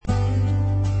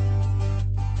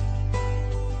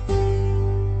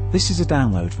This is a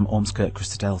download from Ormskirk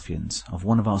Christadelphians of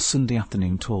one of our Sunday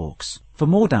afternoon talks. For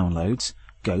more downloads,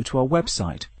 go to our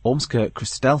website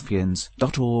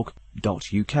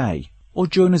ormskirkchristadelphians.org.uk or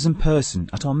join us in person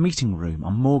at our meeting room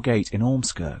on Moorgate in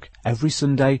Ormskirk every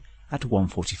Sunday at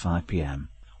 1:45 p.m.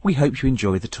 We hope you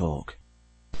enjoy the talk.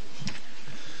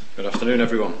 Good afternoon,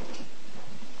 everyone.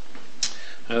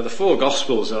 The four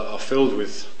Gospels are filled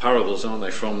with parables, aren't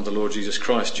they, from the Lord Jesus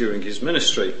Christ during his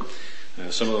ministry.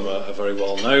 Some of them are very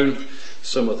well known,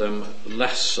 some of them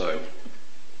less so.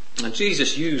 And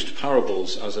Jesus used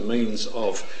parables as a means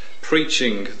of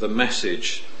preaching the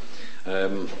message.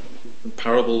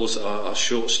 Parables are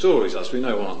short stories, as we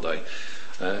know, aren't they?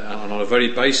 And on a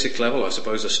very basic level, I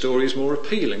suppose a story is more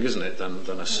appealing, isn't it,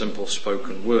 than a simple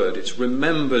spoken word. It's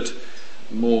remembered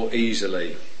more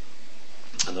easily.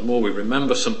 And the more we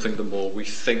remember something, the more we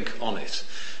think on it.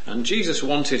 And Jesus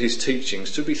wanted his teachings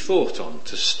to be thought on,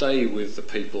 to stay with the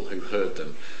people who heard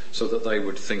them, so that they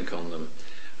would think on them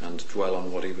and dwell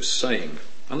on what he was saying.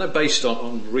 And they're based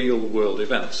on real world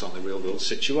events, on the real world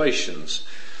situations.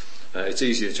 It's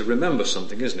easier to remember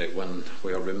something, isn't it, when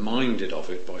we are reminded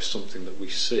of it by something that we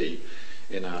see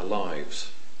in our lives.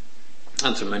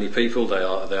 And to many people, they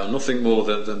are nothing more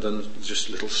than just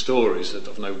little stories that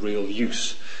have no real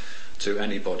use to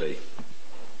anybody.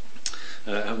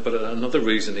 But another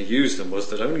reason he used them was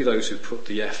that only those who put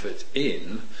the effort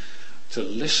in to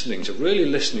really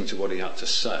listening to what he had to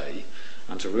say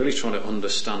and to really trying to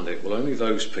understand it, well, only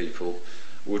those people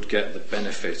would get the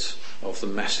benefit of the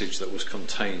message that was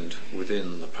contained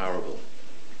within the parable.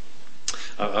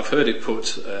 I've heard it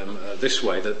put this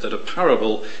way, that a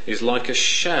parable is like a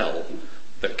shell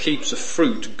that keeps a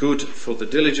fruit good for the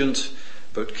diligent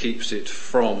but keeps it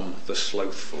from the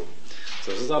slothful.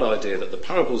 So there's that idea that the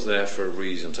parable's there for a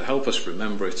reason, to help us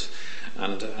remember it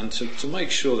and to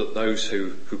make sure that those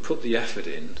who put the effort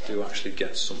in do actually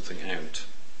get something out.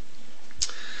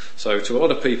 So to a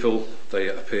lot of people, they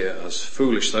appear as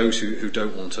foolish, those who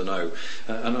don't want to know.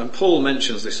 And Paul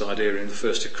mentions this idea in the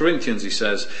 1 Corinthians. He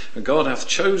says, God hath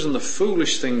chosen the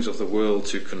foolish things of the world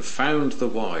to confound the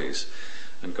wise,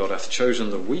 and God hath chosen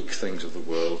the weak things of the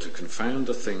world to confound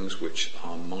the things which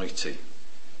are mighty.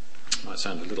 Might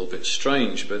sound a little bit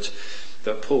strange, but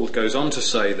that Paul goes on to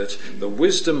say that the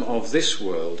wisdom of this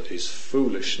world is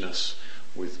foolishness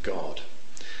with God.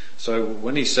 So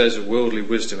when he says worldly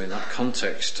wisdom in that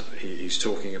context, he's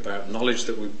talking about knowledge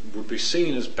that would be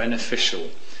seen as beneficial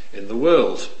in the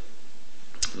world.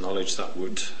 Knowledge that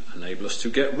would enable us to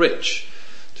get rich,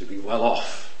 to be well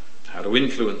off, how to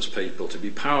influence people, to be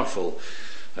powerful,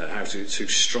 how to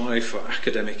strive for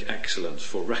academic excellence,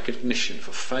 for recognition,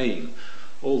 for fame,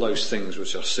 all those things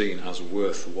which are seen as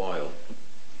worthwhile.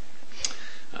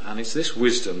 And it's this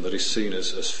wisdom that is seen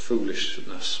as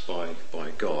foolishness by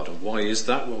God. And why is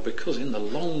that? Well, because in the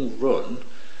long run,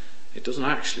 it doesn't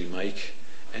actually make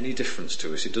any difference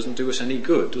to us. It doesn't do us any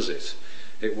good, does it?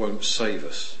 It won't save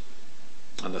us.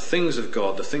 And the things of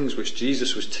God, the things which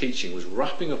Jesus was teaching, was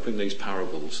wrapping up in these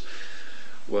parables,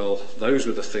 well, those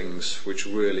were the things which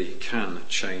really can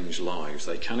change lives.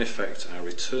 They can affect our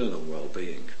eternal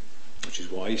well-being. Which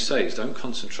is why he says, don't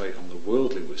concentrate on the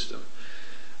worldly wisdom,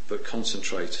 but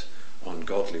concentrate on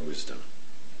godly wisdom.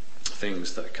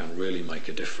 Things that can really make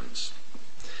a difference.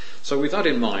 So with that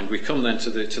in mind, we come then to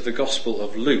the Gospel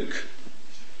of Luke.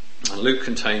 And Luke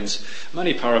contains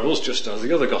many parables, just as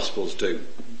the other Gospels do.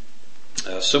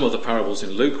 Some of the parables in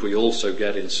Luke we also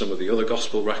get in some of the other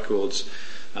Gospel records,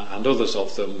 and others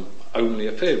of them only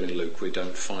appear in Luke. We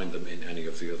don't find them in any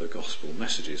of the other Gospel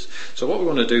messages. So what we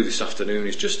want to do this afternoon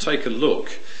is just take a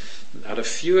look at a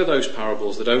few of those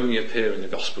parables that only appear in the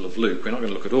Gospel of Luke. We're not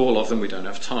going to look at all of them, we don't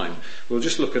have time. We'll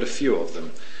just look at a few of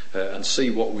them and see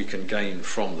what we can gain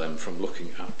from them from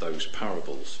looking at those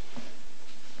parables.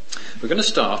 We're going to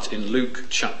start in Luke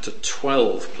chapter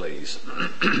 12, please.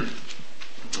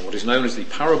 What is known as the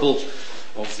parable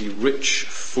of the rich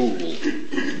fool.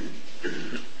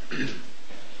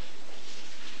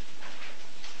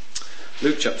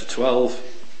 Luke chapter 12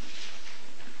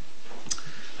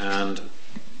 and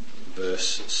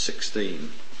verse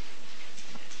 16.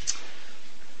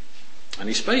 And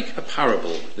he spake a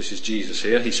parable, this is Jesus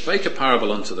here, he spake a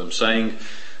parable unto them, saying,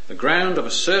 the ground of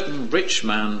a certain rich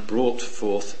man brought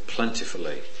forth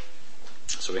plentifully.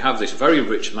 So we have this very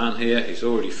rich man here, he's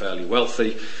already fairly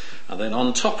wealthy, and then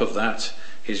on top of that,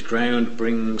 his ground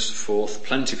brings forth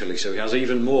plentifully, so he has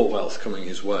even more wealth coming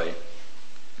his way.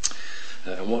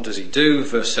 And what does he do?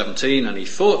 Verse 17, and he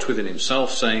thought within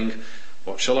himself, saying,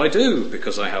 what shall I do,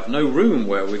 because I have no room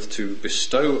wherewith to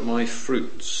bestow my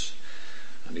fruits?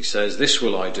 And he says, this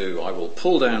will I do, I will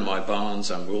pull down my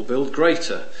barns and will build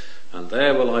greater, and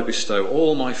there will I bestow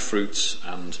all my fruits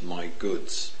and my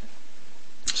goods.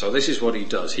 So this is what he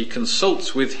does. He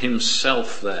consults with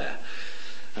himself there.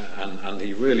 And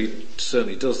he really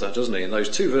certainly does that, doesn't he? In those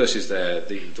two verses there,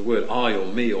 the word I or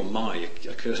me or my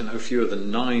occurs no fewer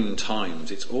than 9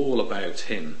 times. It's all about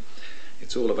him.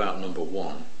 It's all about number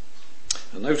one.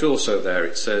 And note also there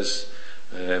it says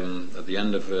at the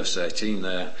end of verse 18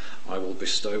 there, I will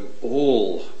bestow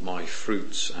all my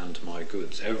fruits and my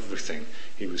goods. Everything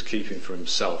he was keeping for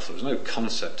himself. There was no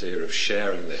concept here of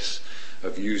sharing this,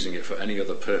 of using it for any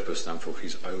other purpose than for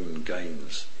his own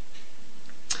gains.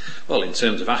 Well, in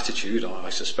terms of attitude, I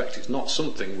suspect it's not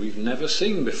something we've never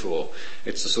seen before.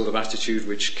 It's the sort of attitude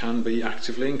which can be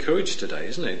actively encouraged today,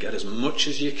 isn't it? Get as much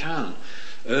as you can.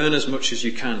 Earn as much as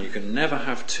you can. You can never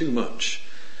have too much.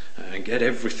 And get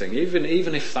everything, even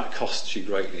if that costs you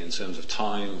greatly in terms of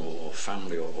time or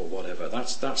family or whatever.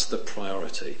 That's the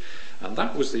priority. And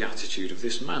that was the attitude of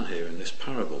this man here in this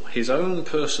parable. His own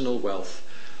personal wealth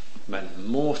meant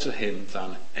more to him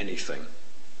than anything.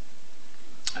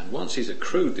 And once he's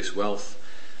accrued this wealth,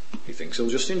 he thinks he'll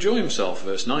just enjoy himself.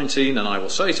 Verse 19, and I will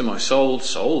say to my soul,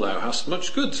 soul, thou hast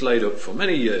much goods laid up for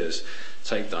many years.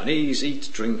 Take thine ease, eat,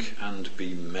 drink, and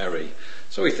be merry.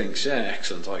 So he thinks, yeah,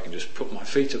 excellent, I can just put my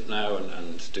feet up now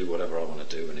and do whatever I want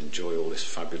to do and enjoy all this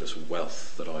fabulous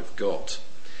wealth that I've got.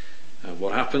 And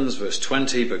what happens? Verse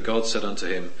 20, but God said unto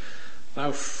him,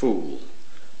 thou fool,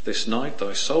 this night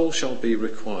thy soul shall be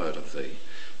required of thee.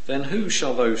 Then who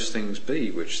shall those things be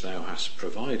which thou hast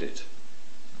provided?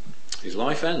 His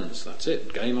life ends, that's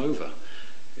it, game over.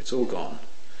 It's all gone.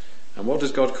 And what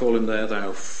does God call him there?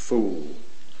 Thou fool.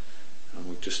 And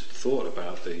we've just thought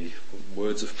about the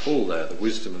words of Paul there. The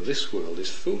wisdom of this world is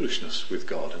foolishness with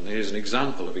God. And here's an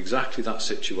example of exactly that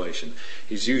situation.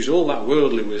 He's used all that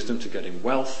worldly wisdom to get him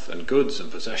wealth and goods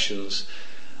and possessions.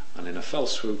 And in a fell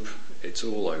swoop, it's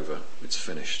all over. It's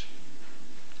finished.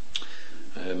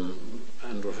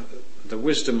 And the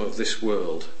wisdom of this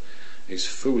world is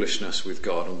foolishness with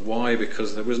God. And why?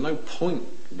 Because there was no point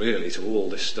really to all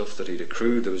this stuff that he'd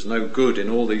accrued. There was no good in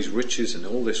all these riches and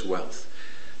all this wealth.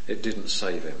 It didn't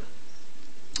save him.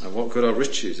 And what good are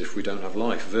riches if we don't have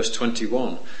life? Verse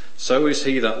 21, so is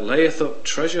he that layeth up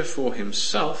treasure for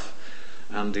himself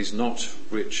and is not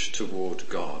rich toward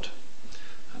God.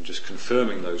 And just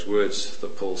confirming those words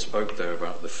that Paul spoke there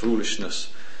about the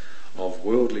foolishness of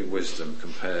worldly wisdom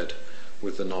compared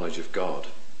with the knowledge of God.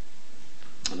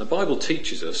 And the Bible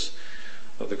teaches us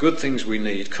that the good things we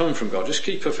need come from God. Just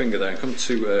keep your finger there and come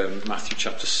to Matthew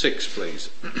chapter 6, please.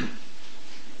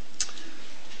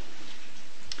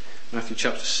 Matthew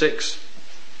chapter 6,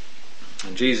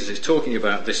 and Jesus is talking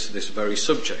about this very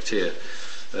subject here.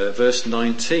 Verse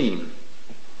 19,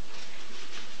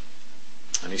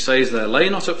 and he says there, lay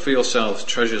not up for yourselves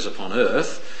treasures upon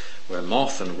earth, where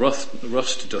moth and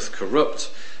rust doth corrupt,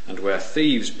 and where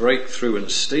thieves break through and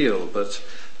steal, but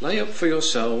lay up for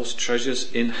yourselves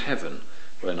treasures in heaven,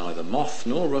 where neither moth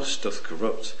nor rust doth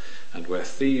corrupt, and where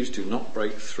thieves do not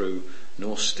break through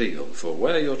nor steal. For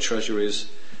where your treasure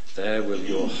is, there will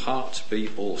your heart be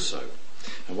also.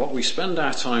 And what we spend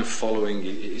our time following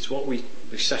is what we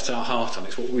set our heart on.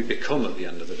 It's what we become at the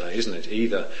end of the day, isn't it?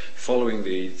 Either following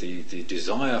the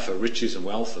desire for riches and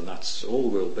wealth, and that's all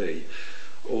we'll be,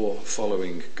 or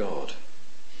following God.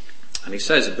 And he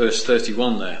says in verse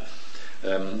 31 there,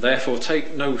 therefore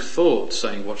take no thought,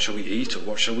 saying, what shall we eat, or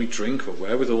what shall we drink, or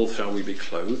wherewithal shall we be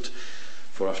clothed?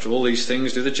 For after all these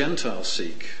things do the Gentiles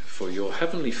seek. For your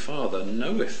heavenly Father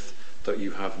knoweth that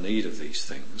you have need of these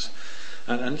things.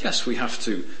 And yes, we have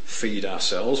to feed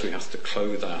ourselves, we have to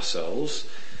clothe ourselves,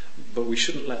 but we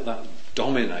shouldn't let that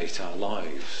dominate our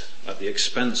lives at the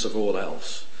expense of all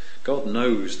else. God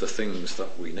knows the things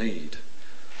that we need.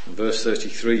 And verse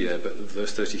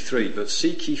 33, but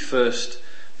seek ye first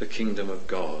the kingdom of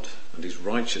God and his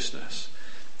righteousness,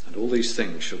 and all these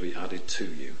things shall be added to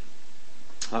you.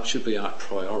 That should be our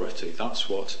priority. That's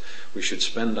what we should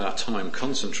spend our time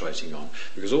concentrating on.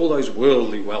 Because all those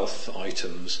worldly wealth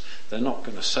items, they're not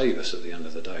going to save us at the end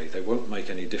of the day. They won't make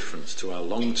any difference to our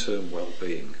long-term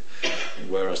well-being.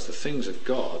 Whereas the things of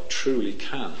God truly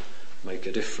can make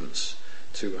a difference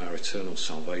to our eternal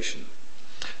salvation.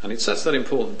 And it sets that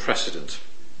important precedent.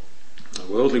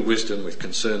 Worldly wisdom with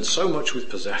concerns so much with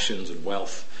possessions and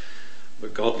wealth,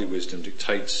 but godly wisdom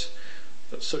dictates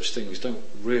that such things don't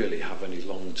really have any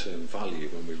long-term value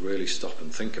when we really stop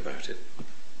and think about it.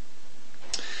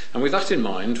 And with that in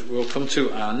mind, we'll come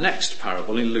to our next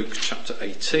parable in Luke chapter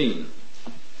 18.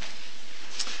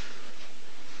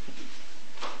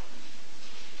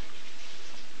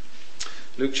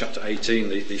 Luke chapter 18,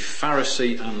 the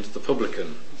Pharisee and the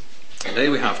publican. And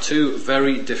here we have two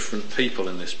very different people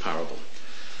in this parable.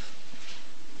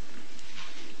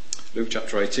 Luke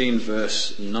chapter 18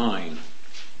 verse 9.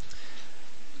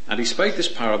 And he spake this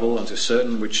parable unto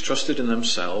certain which trusted in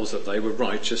themselves that they were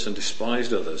righteous and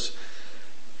despised others.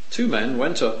 Two men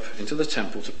went up into the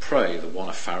temple to pray, the one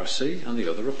a Pharisee and the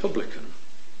other a publican.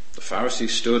 The Pharisee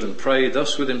stood and prayed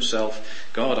thus with himself,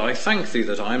 God, I thank thee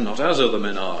that I am not as other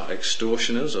men are,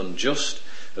 extortioners, unjust,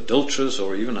 adulterers,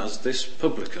 or even as this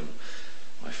publican.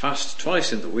 I fast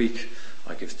twice in the week,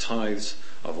 I give tithes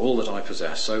of all that I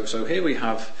possess. So here we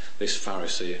have this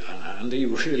Pharisee, and he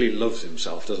really loves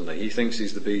himself, doesn't he? He thinks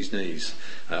he's the bee's knees.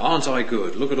 Aren't I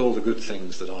good? Look at all the good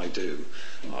things that I do.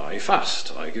 I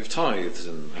fast, I give tithes,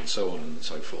 and so on and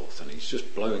so forth. And he's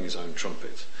just blowing his own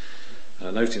trumpet.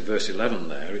 Note in verse 11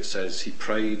 there, it says he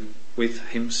prayed with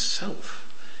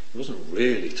himself. He wasn't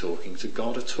really talking to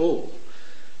God at all.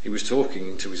 He was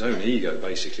talking to his own ego,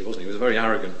 basically, wasn't he? He was a very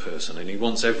arrogant person, and he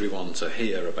wants everyone to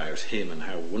hear about him and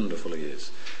how wonderful he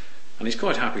is. And he's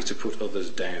quite happy to put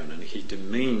others down, and he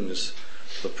demeans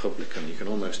the publican. You can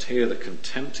almost hear the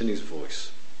contempt in his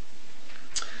voice.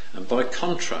 And by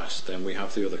contrast, then, we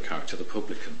have the other character, the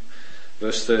publican.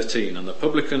 Verse 13, and the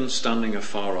publican, standing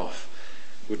afar off,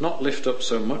 would not lift up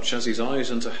so much as his eyes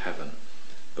unto heaven,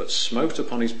 but smote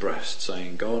upon his breast,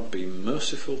 saying, God, be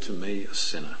merciful to me, a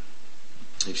sinner.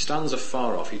 He stands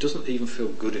afar off. He doesn't even feel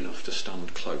good enough to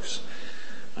stand close.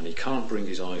 And he can't bring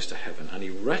his eyes to heaven. And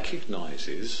he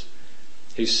recognises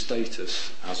his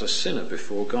status as a sinner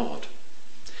before God.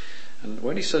 And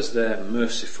when he says there,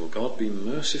 merciful, God be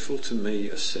merciful to me,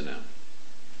 a sinner.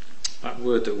 That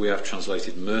word that we have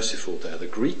translated merciful there, the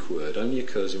Greek word, only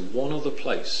occurs in one other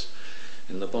place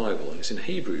in the Bible. And it's in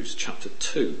Hebrews chapter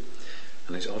 2.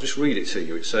 And I'll just read it to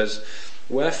you. It says,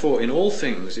 wherefore in all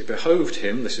things it behoved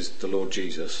him, this is the Lord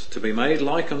Jesus, to be made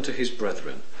like unto his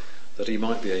brethren, that he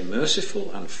might be a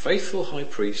merciful and faithful high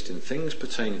priest in things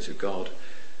pertaining to God,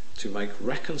 to make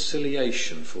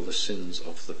reconciliation for the sins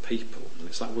of the people. And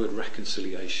it's that word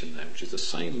reconciliation there, which is the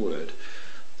same word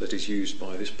that is used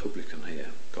by this publican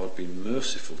here. God be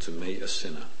merciful to me, a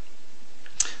sinner.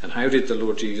 And how did the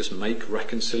Lord Jesus make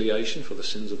reconciliation for the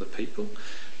sins of the people?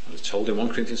 I was told in 1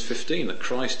 Corinthians 15 that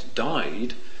Christ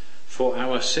died for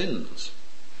our sins.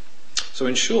 So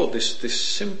in short, this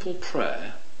simple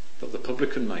prayer that the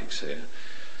publican makes here,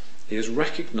 he has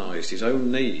recognised his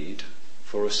own need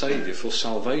for a saviour, for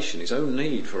salvation, his own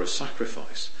need for a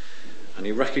sacrifice, and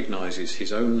he recognises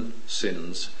his own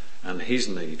sins and his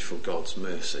need for God's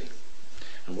mercy.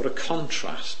 And what a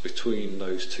contrast between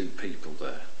those two people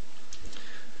there.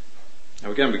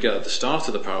 Now again, we get at the start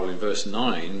of the parable in verse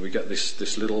 9, we get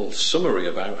this little summary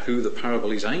about who the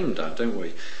parable is aimed at, don't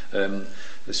we?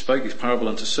 They spoke this parable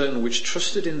unto certain which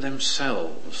trusted in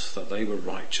themselves that they were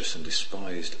righteous and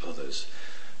despised others.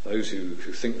 Those who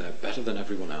think they're better than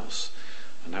everyone else.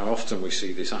 And how often we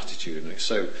see this attitude, and it's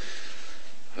so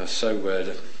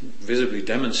visibly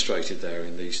demonstrated there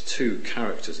in these two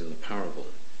characters in the parable.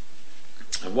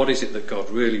 And what is it that God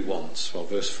really wants? Well,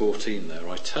 verse 14 there,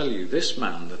 I tell you, this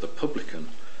man, the publican,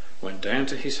 went down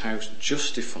to his house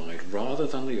justified rather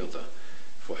than the other.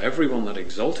 For everyone that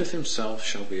exalteth himself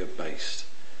shall be abased,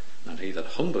 and he that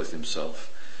humbleth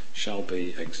himself shall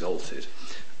be exalted.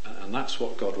 And that's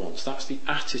what God wants. That's the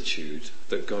attitude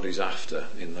that God is after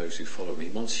in those who follow him. He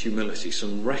wants humility,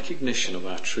 some recognition of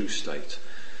our true state,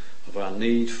 of our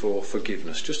need for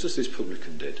forgiveness, just as this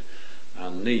publican did.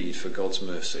 Our need for God's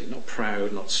mercy, not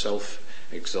proud, not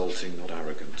self-exalting, not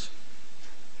arrogant.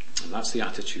 And that's the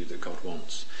attitude that God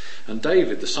wants. And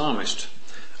David, the psalmist,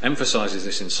 emphasises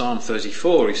this in Psalm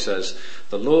 34. He says,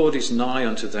 the Lord is nigh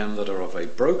unto them that are of a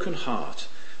broken heart,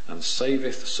 and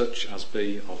saveth such as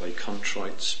be of a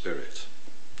contrite spirit.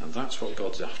 And that's what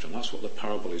God's after, and that's what the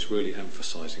parable is really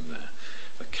emphasising there,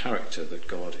 the character that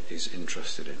God is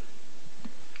interested in.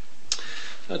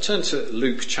 Now turn to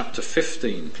Luke chapter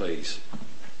 15, please.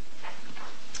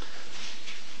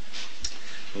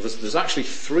 Well, there's actually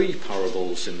three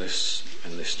parables in this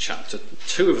chapter.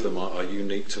 Two of them are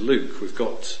unique to Luke. We've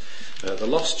got the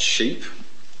lost sheep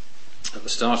at the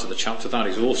start of the chapter. That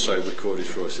is also recorded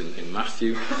for us in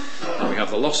Matthew. And we have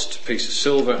the lost piece of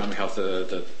silver, and we have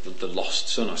the lost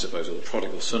son, I suppose, or the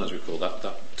prodigal son, as we call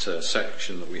that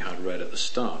section that we had read at the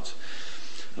start.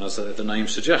 And as the name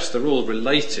suggests, they're all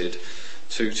related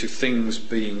to things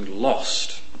being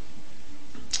lost.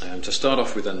 To start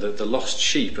off with then, the lost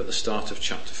sheep at the start of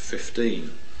chapter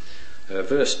 15.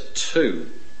 Verse 2.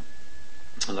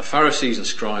 And the Pharisees and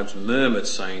scribes murmured,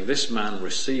 saying, this man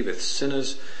receiveth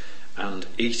sinners and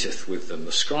eateth with them.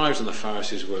 The scribes and the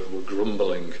Pharisees were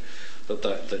grumbling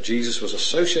that Jesus was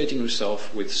associating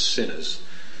himself with sinners.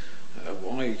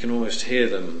 Why, you can almost hear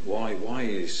them. Why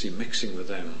is he mixing with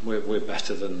them? We're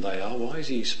better than they are. Why is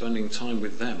he spending time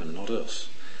with them and not us?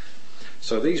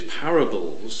 So these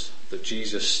parables that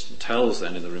Jesus tells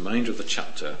then in the remainder of the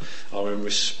chapter are in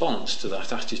response to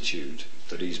that attitude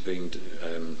that is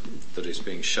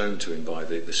being shown to him by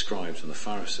the scribes and the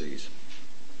Pharisees.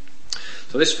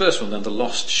 So this first one then, the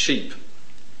lost sheep.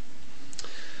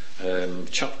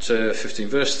 Chapter 15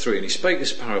 verse 3, and he spake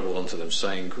this parable unto them,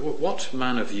 saying, What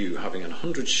man of you, having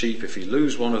 100 sheep, if he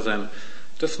lose one of them,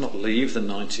 doth not leave the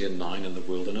 99 in the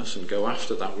wilderness, and go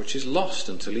after that which is lost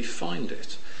until he find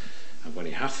it? And when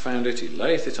he hath found it, he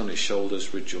layeth it on his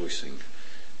shoulders, rejoicing.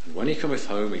 And when he cometh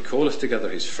home, he calleth together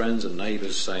his friends and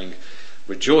neighbours, saying,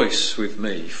 Rejoice with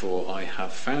me, for I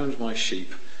have found my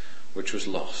sheep which was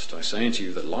lost. I say unto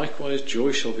you that likewise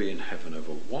joy shall be in heaven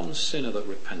over one sinner that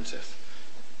repenteth,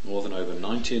 more than over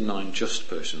 99 just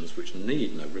persons which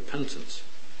need no repentance.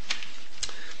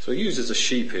 So he uses a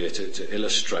sheep here to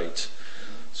illustrate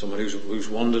someone who's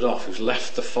wandered off, who's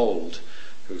left the fold,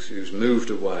 who's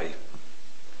moved away.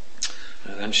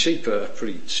 And sheep are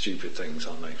pretty stupid things,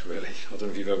 aren't they, really? I don't know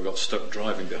if you've ever got stuck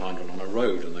driving behind one on a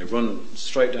road, and they run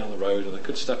straight down the road, and they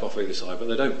could step off either side, but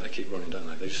they don't. They keep running, don't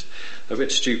they? They're a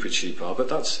bit stupid, sheep are, but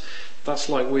that's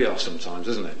like we are sometimes,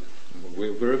 isn't it?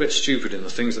 We're a bit stupid in the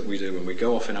things that we do when we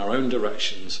go off in our own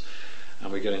directions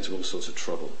and we get into all sorts of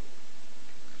trouble.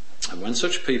 And when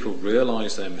such people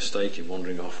realise their mistake in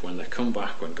wandering off, when they come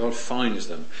back, when God finds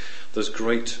them, there's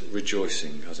great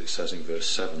rejoicing, as it says in verse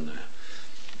 7 there.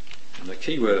 And the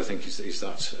key word, I think, is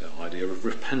that idea of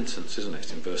repentance, isn't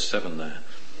it, in verse 7 there.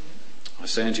 I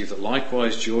say unto you that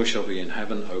likewise joy shall be in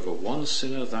heaven over one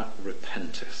sinner that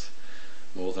repenteth,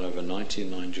 more than over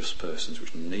 99 just persons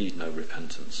which need no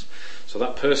repentance. So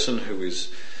that person who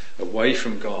is away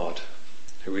from God,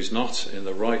 who is not in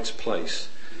the right place,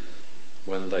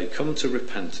 when they come to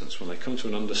repentance, when they come to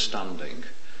an understanding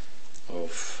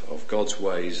of God's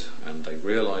ways and they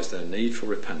realise their need for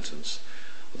repentance,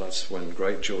 that's when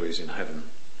great joy is in heaven.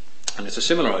 And it's a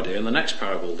similar idea in the next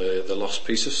parable, the lost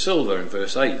piece of silver in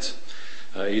verse 8.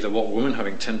 Either what woman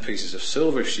having 10 pieces of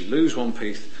silver, if she lose one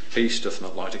piece, doth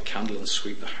not light a candle and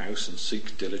sweep the house and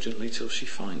seek diligently till she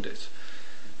find it?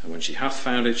 And when she hath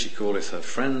found it, she calleth her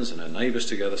friends and her neighbours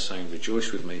together, saying,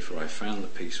 Rejoice with me, for I have found the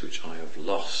piece which I have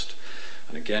lost.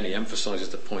 And again he emphasises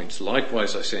the point.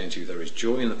 Likewise I say unto you, there is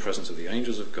joy in the presence of the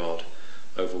angels of God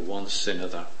over one sinner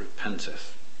that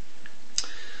repenteth.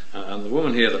 And the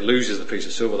woman here that loses the piece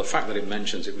of silver, the fact that it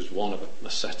mentions it was one of a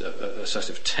set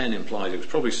of 10 implies it was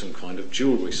probably some kind of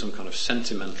jewellery, some kind of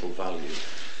sentimental value.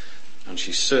 And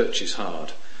she searches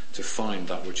hard to find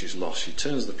that which is lost. She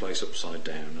turns the place upside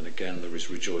down, and again there is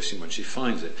rejoicing when she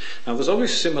finds it. Now there's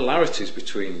always similarities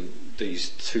between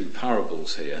these two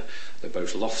parables here. They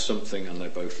both lost something and they're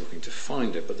both looking to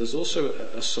find it, but there's also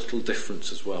a subtle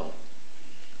difference as well.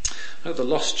 Now the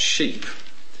lost sheep,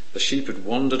 the sheep had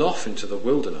wandered off into the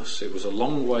wilderness. It was a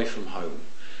long way from home,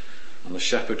 and the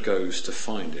shepherd goes to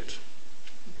find it.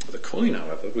 The coin,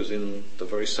 however, was in the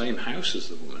very same house as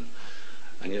the woman,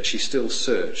 and yet she still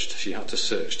searched. She had to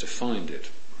search to find it.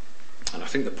 And I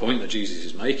think the point that Jesus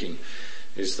is making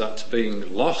is that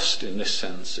being lost in this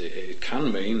sense, it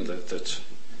can mean that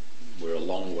we're a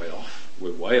long way off.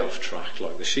 We're way off track,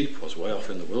 like the sheep was, way off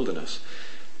in the wilderness.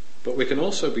 But we can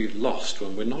also be lost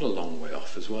when we're not a long way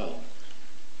off as well.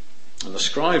 And the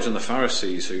scribes and the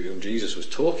Pharisees whom Jesus was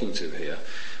talking to here,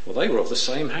 well, they were of the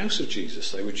same house of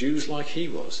Jesus. They were Jews like he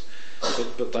was.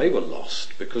 But they were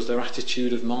lost because their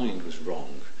attitude of mind was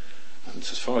wrong. And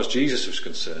as far as Jesus was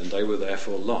concerned, they were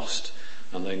therefore lost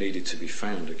and they needed to be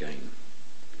found again.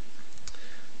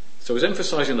 So he's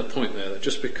emphasising the point there that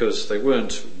just because they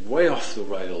weren't way off the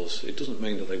rails, it doesn't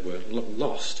mean that they weren't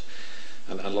lost.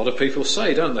 And a lot of people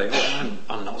say, don't they,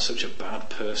 I'm not such a bad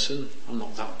person. I'm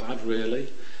not that bad, really.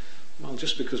 Well,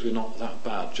 just because we're not that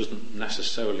bad doesn't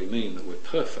necessarily mean that we're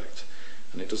perfect.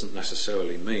 And it doesn't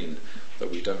necessarily mean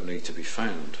that we don't need to be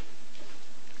found.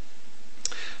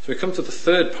 So we come to the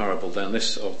third parable then,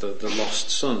 this of the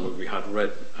lost son that we had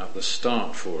read at the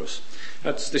start for us.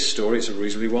 This story is a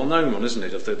reasonably well-known one, isn't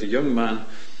it? Of the young man,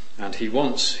 and he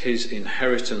wants his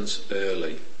inheritance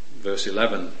early. Verse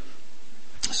 11,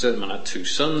 a certain man had 2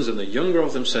 sons, and the younger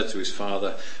of them said to his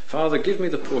father, Father, give me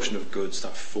the portion of goods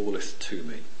that falleth to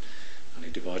me. And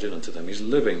he divided unto them his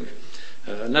living.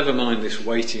 Never mind this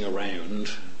waiting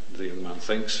around, the young man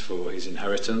thinks, for his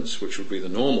inheritance, which would be the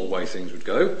normal way things would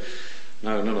go.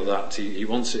 No, none of that. He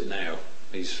wants it now.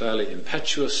 He's fairly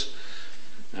impetuous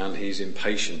and he's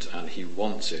impatient and he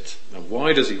wants it. And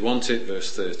why does he want it?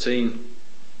 Verse 13,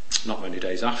 not many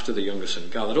days after, the younger son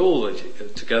gathered all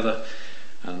together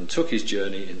and took his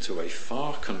journey into a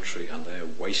far country, and there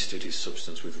wasted his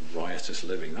substance with riotous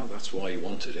living. That's why he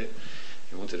wanted it.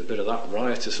 He wanted a bit of that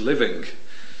riotous living.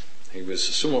 He was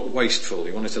somewhat wasteful.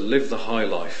 He wanted to live the high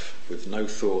life with no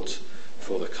thought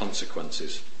for the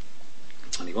consequences.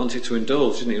 And he wanted to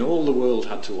indulge, didn't he, in all the world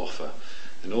had to offer,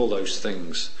 in all those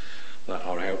things that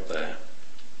are out there.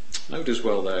 Note as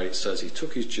well there, it says he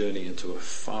took his journey into a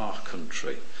far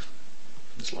country.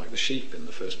 It's like the sheep in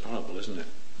the first parable, isn't it?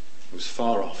 It was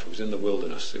far off, it was in the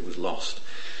wilderness, it was lost.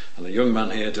 And the young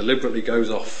man here deliberately goes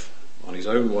off on his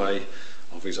own way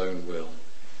of his own will.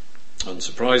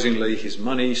 Unsurprisingly, his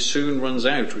money soon runs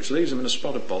out, which leaves him in a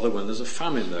spot of bother when there's a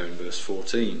famine there in verse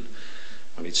 14.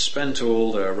 When he'd spent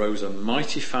all, there arose a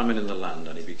mighty famine in the land,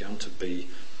 and he began to be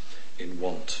in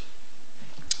want.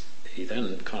 He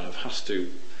then kind of has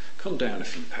to come down a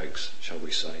few pegs, shall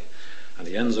we say, and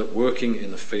he ends up working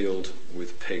in the field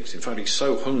with pigs. In fact, he's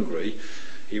so hungry,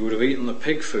 he would have eaten the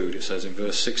pig food, it says in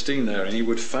verse 16 there, and he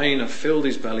would fain have filled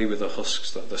his belly with the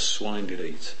husks that the swine did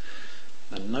eat.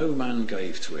 And no man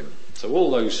gave to him. So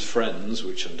all those friends,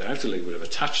 which undoubtedly would have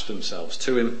attached themselves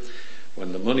to him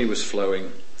when the money was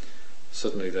flowing,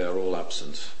 suddenly they are all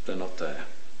absent. They're not there.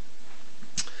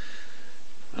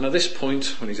 And at this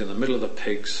point, when he's in the middle of the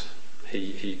pigs,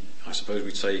 he I suppose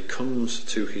we'd say, he comes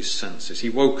to his senses. He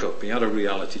woke up, he had a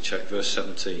reality check, verse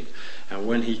 17. And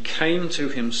when he came to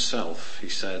himself, he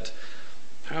said,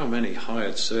 how many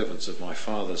hired servants of my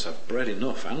father's have bread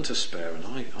enough and to spare, and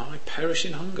I perish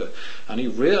in hunger. And he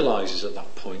realises at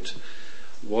that point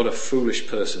what a foolish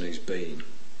person he's been.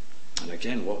 And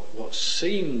again, what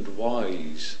seemed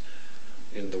wise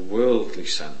in the worldly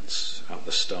sense at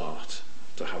the start,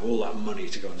 to have all that money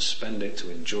to go and spend it,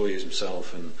 to enjoy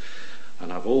himself and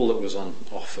have all that was on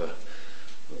offer,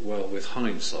 well, with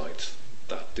hindsight,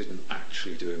 that didn't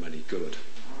actually do him any good.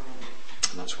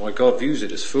 And that's why God views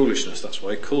it as foolishness. That's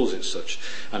why he calls it such.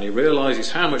 And he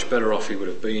realises how much better off he would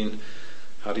have been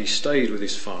had he stayed with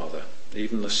his father.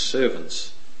 Even the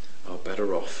servants are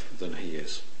better off than he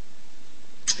is.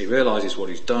 He realises what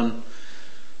he's done,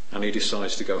 and he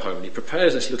decides to go home. And he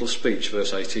prepares this little speech,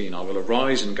 verse 18. I will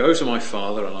arise and go to my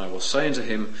father, and I will say unto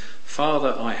him,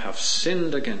 Father, I have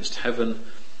sinned against heaven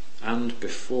and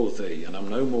before thee, and am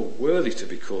no more worthy to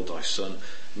be called thy son.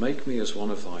 Make me as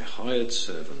one of thy hired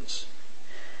servants.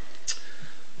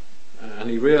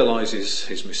 And he realises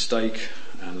his mistake,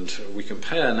 and we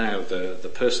compare now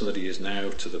the person that he is now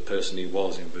to the person he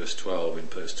was in verse 12. In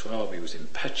verse 12 he was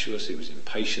impetuous, he was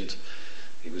impatient,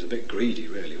 he was a bit greedy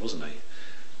really, wasn't he?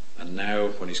 And now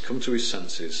when he's come to his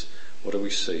senses, what do we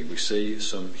see? We see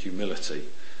some humility.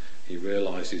 He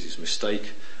realises his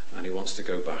mistake and he wants to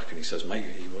go back, and he says,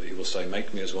 he will say,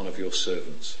 make me as one of your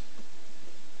servants.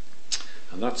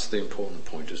 And that's the important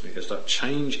point, isn't it? Is that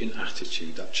change in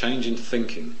attitude, that change in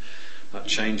thinking, that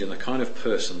change in the kind of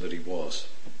person that he was.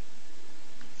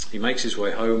 He makes his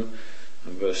way home,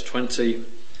 and verse 20,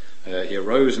 he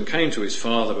arose and came to his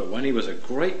father, but when he was a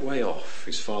great way off,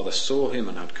 his father saw him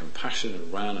and had compassion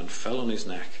and ran and fell on his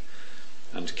neck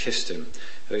and kissed him.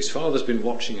 His father's been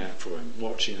watching out for him,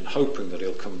 watching and hoping that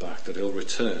he'll come back, that he'll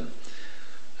return.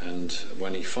 And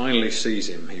when he finally sees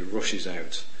him, he rushes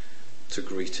out to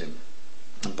greet him.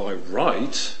 And by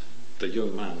right, the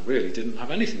young man really didn't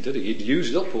have anything, did he? He'd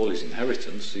used up all his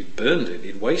inheritance, he'd burned it,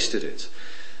 he'd wasted it.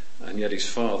 And yet his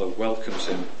father welcomes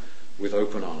him with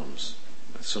open arms.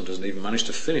 The son doesn't even manage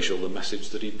to finish all the message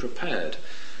that he'd prepared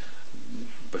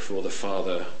before the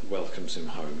father welcomes him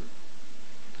home.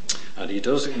 And he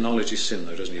does acknowledge his sin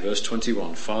though, doesn't he? Verse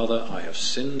 21, Father, I have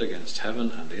sinned against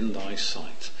heaven and in thy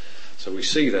sight. So we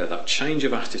see there that change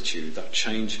of attitude, that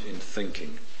change in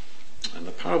thinking. And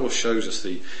the parable shows us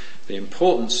the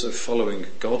importance of following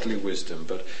godly wisdom.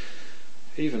 But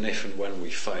even if and when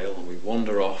we fail and we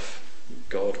wander off,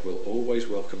 God will always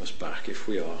welcome us back if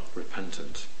we are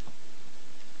repentant.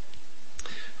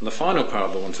 And the final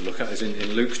parable I want to look at is in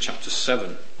Luke chapter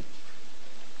 7.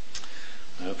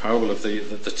 A parable of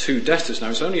the two debtors.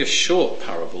 Now it's only a short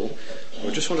parable.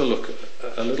 We just want to look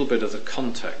at a little bit of the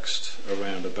context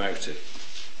around about it.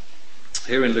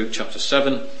 Here in Luke chapter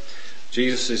 7,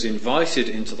 Jesus is invited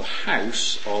into the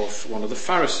house of one of the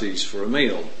Pharisees for a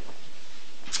meal.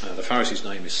 The Pharisee's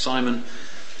name is Simon,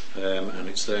 and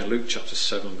it's there in Luke chapter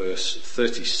 7 verse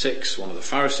 36. One of the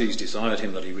Pharisees desired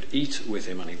him that he would eat with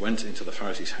him, and he went into the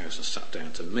Pharisee's house and sat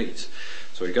down to meat.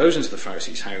 So he goes into the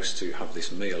Pharisee's house to have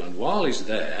this meal, and while he's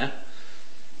there,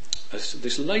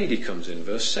 this lady comes in,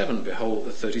 verse 7,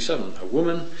 behold, 37, a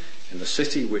woman in the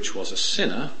city which was a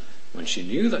sinner, when she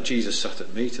knew that Jesus sat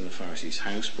at meat in the Pharisee's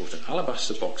house, brought an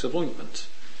alabaster box of ointment,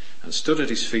 and stood at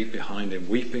his feet behind him,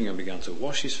 weeping, and began to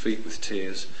wash his feet with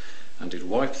tears, and did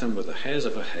wipe them with the hairs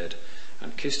of her head,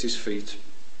 and kissed his feet,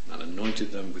 and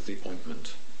anointed them with the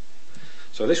ointment.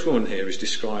 So this woman here is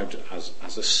described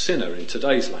as a sinner in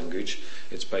today's language.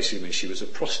 It basically means she was a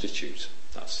prostitute.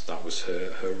 That was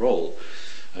her role.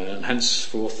 And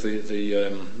henceforth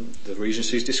the reason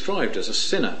she's described as a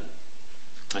sinner.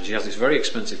 And she has this very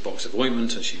expensive box of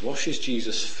ointment, and she washes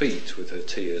Jesus' feet with her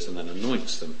tears and then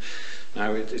anoints them.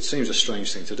 Now it seems a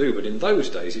strange thing to do, but in those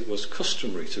days it was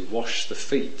customary to wash the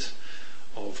feet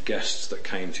of guests that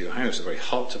came to your house. A very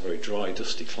hot, a very dry,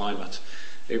 dusty climate.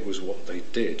 It was what they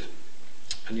did.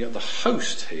 And yet the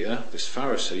host here, this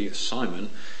Pharisee, Simon,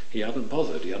 he hadn't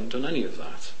bothered, he hadn't done any of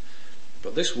that.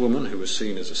 But this woman, who was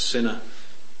seen as a sinner,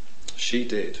 she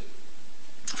did.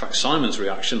 In fact, Simon's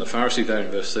reaction, the Pharisee there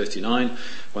in verse 39,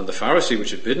 when the Pharisee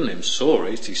which had bidden him saw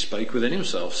it, he spake within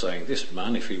himself, saying, This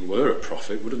man, if he were a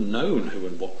prophet, would have known who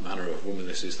and what manner of woman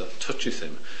this is that toucheth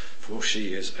him, for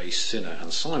she is a sinner.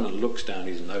 And Simon looks down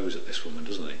his nose at this woman,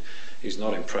 doesn't he? He's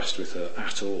not impressed with her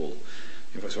at all.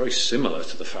 In fact, it's very similar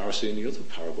to the Pharisee in the other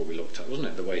parable we looked at, wasn't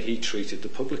it? The way he treated the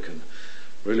publican.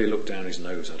 Really looked down his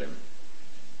nose at him.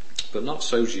 But not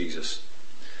so Jesus.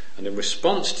 And in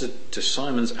response to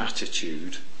Simon's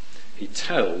attitude, he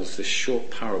tells this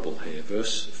short parable here,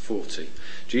 verse 40.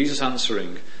 Jesus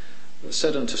answering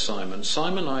said unto Simon,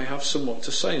 Simon, I have somewhat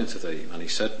to say unto thee. And he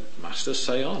said, Master,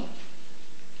 say on.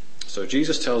 So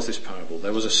Jesus tells this parable.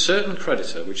 There was a certain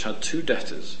creditor which had 2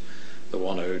 debtors. The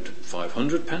one owed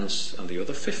 500 pence and the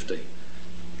other 50.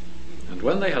 And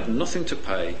when they had nothing to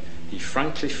pay, he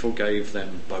frankly forgave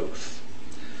them both.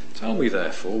 Tell me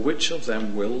therefore, which of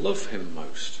them will love him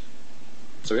most?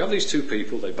 So we have these 2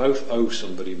 people, they both owe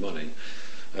somebody money.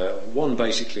 One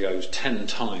basically owes 10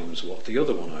 times what the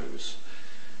other one owes.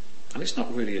 And it's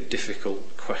not really a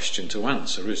difficult question to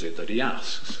answer, is it, that he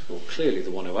asks? Well, clearly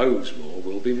the one who owes more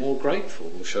will be more grateful,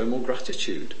 will show more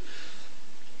gratitude.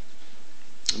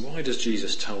 And why does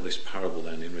Jesus tell this parable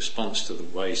then in response to the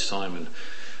way Simon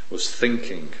was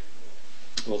thinking?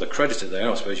 Well, the creditor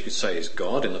there, I suppose you could say, is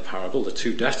God in the parable. The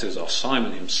 2 debtors are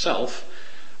Simon himself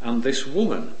and this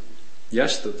woman.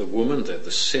 Yes, the woman,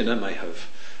 the sinner, may have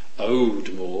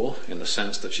owed more in the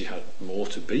sense that she had more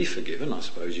to be forgiven, I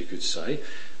suppose you could say.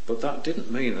 But that didn't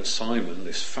mean that Simon,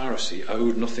 this Pharisee,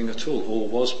 owed nothing at all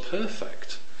was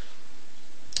perfect.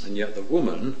 And yet the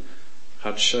woman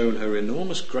had shown her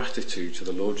enormous gratitude to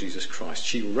the Lord Jesus Christ.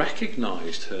 She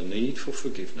recognised her need for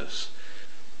forgiveness,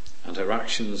 and her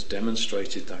actions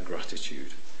demonstrated that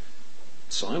gratitude.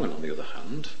 Simon, on the other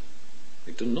hand,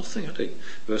 he'd done nothing, had he?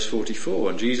 Verse 44,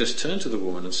 And Jesus turned to the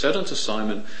woman and said unto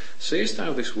Simon, Seest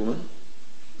thou this woman?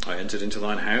 I entered into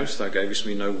thine house, thou gavest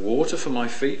me no water for my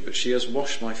feet, but she has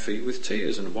washed my feet with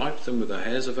tears, and wiped them with the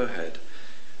hairs of her head.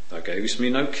 Thou gavest me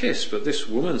no kiss, but this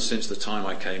woman, since the time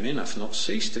I came in, hath not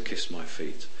ceased to kiss my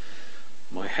feet.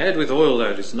 My head with oil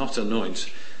thou didst not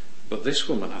anoint, but this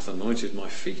woman hath anointed my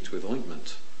feet with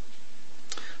ointment.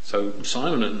 So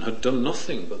Simon had done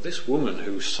nothing, but this woman,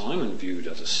 who Simon viewed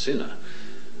as a sinner,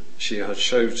 she had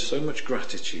showed so much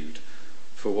gratitude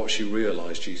for what she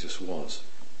realised Jesus was.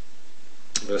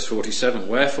 Verse 47,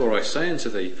 Wherefore I say unto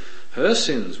thee, her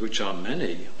sins, which are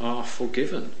many, are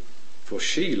forgiven, for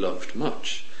she loved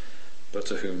much. But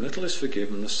to whom little is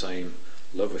forgiven, the same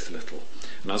loveth little.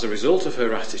 And as a result of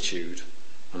her attitude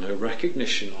and her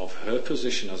recognition of her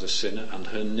position as a sinner and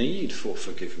her need for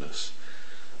forgiveness,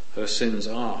 her sins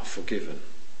are forgiven.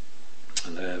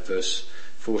 And there, verse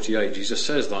 48, Jesus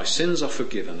says, Thy sins are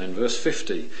forgiven. In verse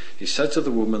 50, he said to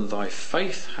the woman, Thy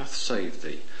faith hath saved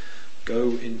thee. Go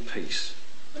in peace.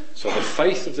 So the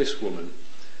faith of this woman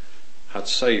had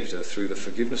saved her through the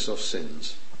forgiveness of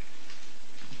sins.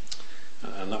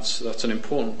 And that's an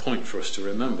important point for us to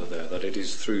remember there, that it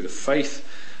is through the faith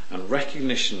and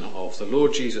recognition of the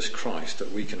Lord Jesus Christ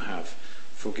that we can have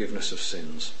forgiveness of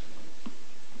sins.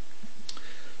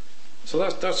 So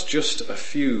that's just a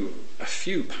few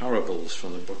parables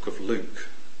from the book of Luke.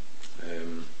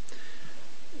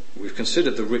 We've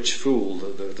considered the rich fool,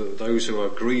 those who are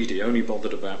greedy, only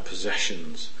bothered about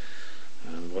possessions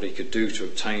and what he could do to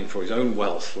obtain for his own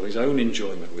wealth, for his own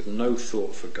enjoyment, with no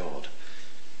thought for God.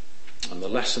 And the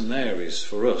lesson there is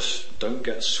for us, don't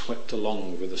get swept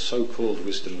along with the so-called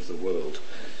wisdom of the world.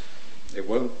 It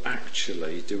won't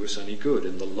actually do us any good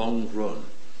in the long run.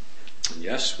 And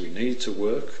yes, we need to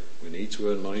work, we need to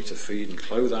earn money to feed and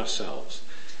clothe ourselves,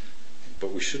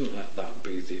 but we shouldn't let that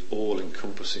be the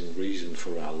all-encompassing reason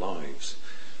for our lives.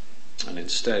 And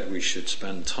instead we should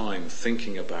spend time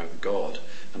thinking about God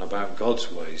and about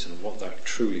God's ways and what that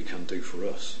truly can do for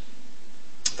us.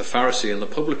 The Pharisee and the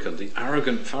publican, the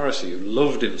arrogant Pharisee who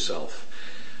loved himself,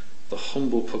 the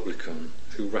humble publican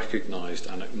who recognised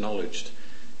and acknowledged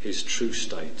his true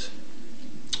state.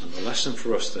 And the lesson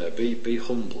for us there, be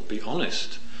humble, be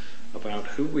honest about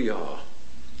who we are,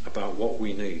 about what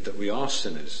we need, that we are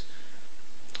sinners,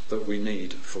 that we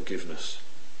need forgiveness.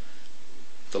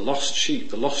 The lost sheep,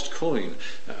 the lost coin,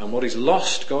 and what is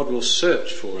lost God will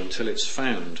search for until it's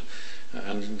found.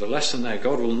 And the lesson there,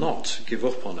 God will not give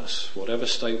up on us. Whatever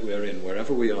state we're in,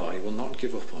 wherever we are, he will not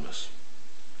give up on us.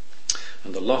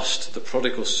 And the lost, the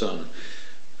prodigal son,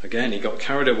 again, he got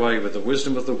carried away with the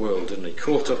wisdom of the world, didn't he?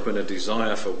 Caught up in a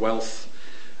desire for wealth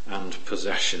and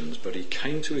possessions, but he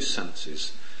came to his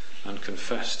senses and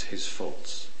confessed his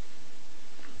faults.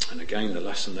 And again, the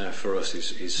lesson there for us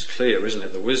is clear, isn't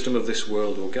it? The wisdom of this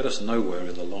world will get us nowhere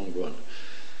in the long run.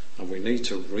 And we need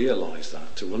to realise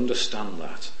that, to understand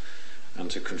that,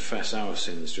 and to confess our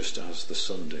sins just as the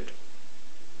son did.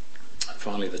 And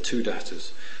finally, the two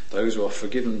debtors, those who are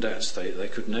forgiven debts they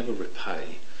could never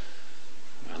repay,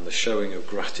 and the showing of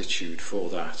gratitude for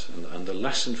that. And the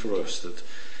lesson for us that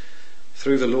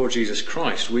through the Lord Jesus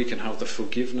Christ we can have the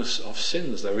forgiveness of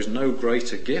sins. There is no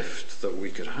greater gift that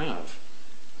we could have.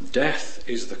 Death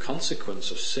is the consequence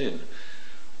of sin.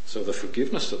 So the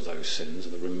forgiveness of those sins,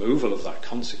 the removal of that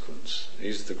consequence,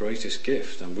 is the greatest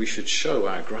gift, and we should show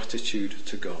our gratitude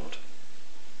to God.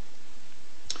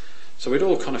 So it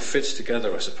all kind of fits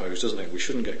together, I suppose, doesn't it? We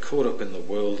shouldn't get caught up in the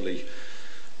worldly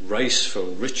race for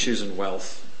riches and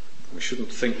wealth. We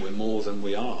shouldn't think we're more than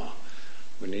we are.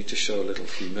 We need to show a little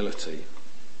humility.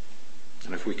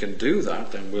 And if we can do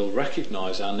that, then we'll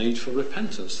recognise our need for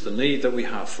repentance, the need that we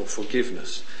have for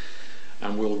forgiveness.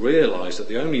 And we'll realise that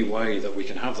the only way that we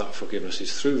can have that forgiveness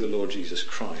is through the Lord Jesus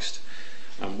Christ.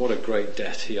 And what a great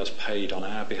debt he has paid on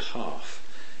our behalf.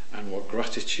 And what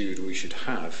gratitude we should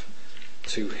have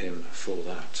to him for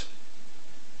that.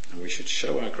 And we should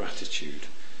show our gratitude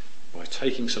by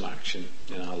taking some action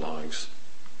in our lives.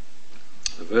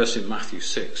 The verse in Matthew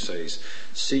 6 says,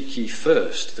 "Seek ye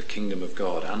first the kingdom of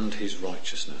God and his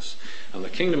righteousness." And the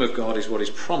kingdom of God is what is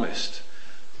promised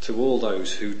to all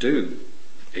those who do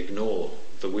ignore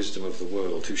the wisdom of the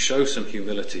world, who show some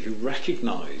humility, who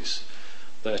recognise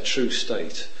their true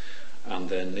state and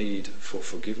their need for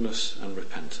forgiveness and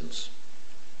repentance.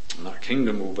 And that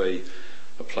kingdom will be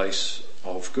a place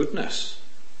of goodness,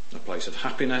 a place of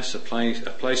happiness, a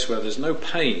place where there's no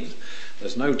pain,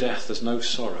 there's no death, there's no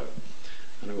sorrow.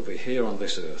 And it will be here on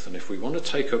this earth. And if we want to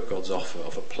take up God's offer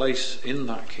of a place in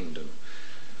that kingdom,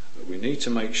 we need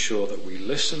to make sure that we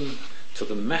listen to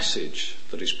the message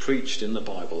that is preached in the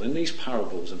Bible, in these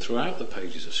parables and throughout the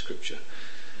pages of Scripture,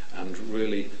 and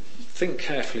really think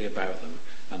carefully about them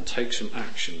and take some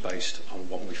action based on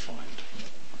what we find.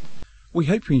 We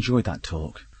hope you enjoyed that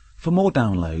talk. For more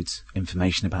downloads,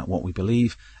 information about what we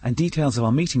believe, and details of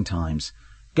our meeting times,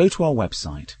 go to our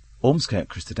website,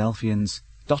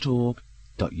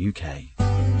 ormskirkchristadelphians.org.uk.